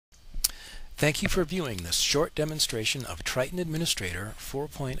Thank you for viewing this short demonstration of Triton Administrator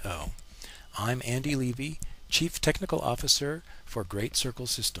 4.0. I'm Andy Levy, Chief Technical Officer for Great Circle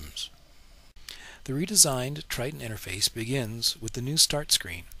Systems. The redesigned Triton interface begins with the new Start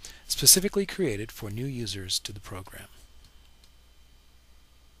screen, specifically created for new users to the program.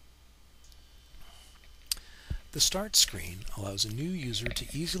 The Start screen allows a new user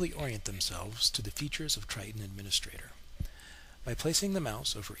to easily orient themselves to the features of Triton Administrator. By placing the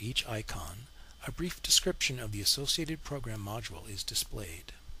mouse over each icon, a brief description of the associated program module is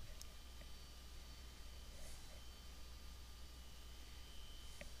displayed.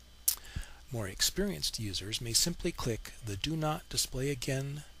 More experienced users may simply click the Do Not Display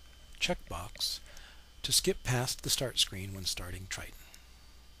Again checkbox to skip past the Start screen when starting Triton.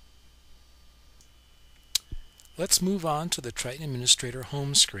 Let's move on to the Triton Administrator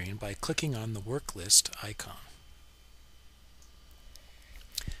home screen by clicking on the Work List icon.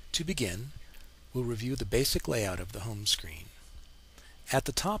 To begin, we'll review the basic layout of the home screen. At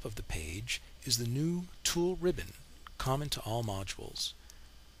the top of the page is the new Tool ribbon, common to all modules,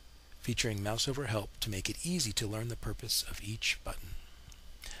 featuring mouse over help to make it easy to learn the purpose of each button.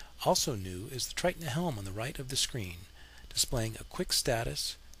 Also new is the Triton helm on the right of the screen, displaying a quick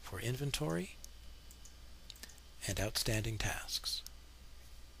status for inventory and outstanding tasks.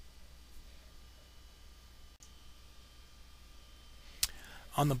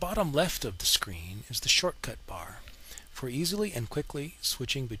 On the bottom left of the screen is the shortcut bar for easily and quickly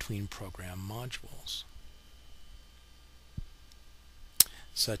switching between program modules,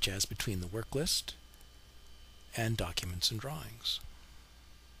 such as between the work list and documents and drawings.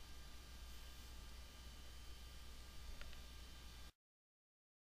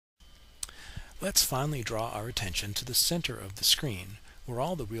 Let's finally draw our attention to the center of the screen, where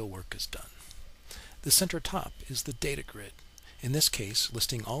all the real work is done. The center top is the data grid, in this case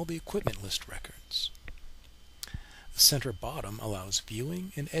listing all the equipment list records. The center bottom allows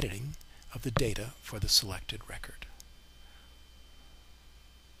viewing and editing of the data for the selected record.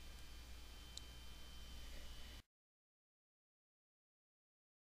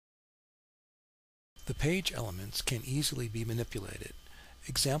 The page elements can easily be manipulated.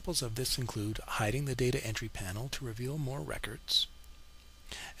 Examples of this include hiding the data entry panel to reveal more records,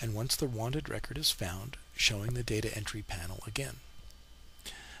 and once the wanted record is found, showing the data entry panel again.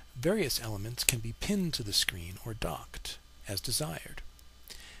 Various elements can be pinned to the screen or docked, as desired.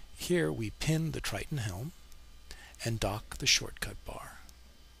 Here we pin the Triton helm and dock the shortcut bar.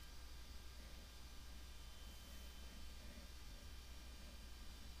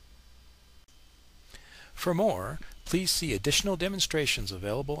 For more, please see additional demonstrations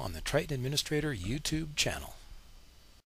available on the Triton Administrator YouTube channel.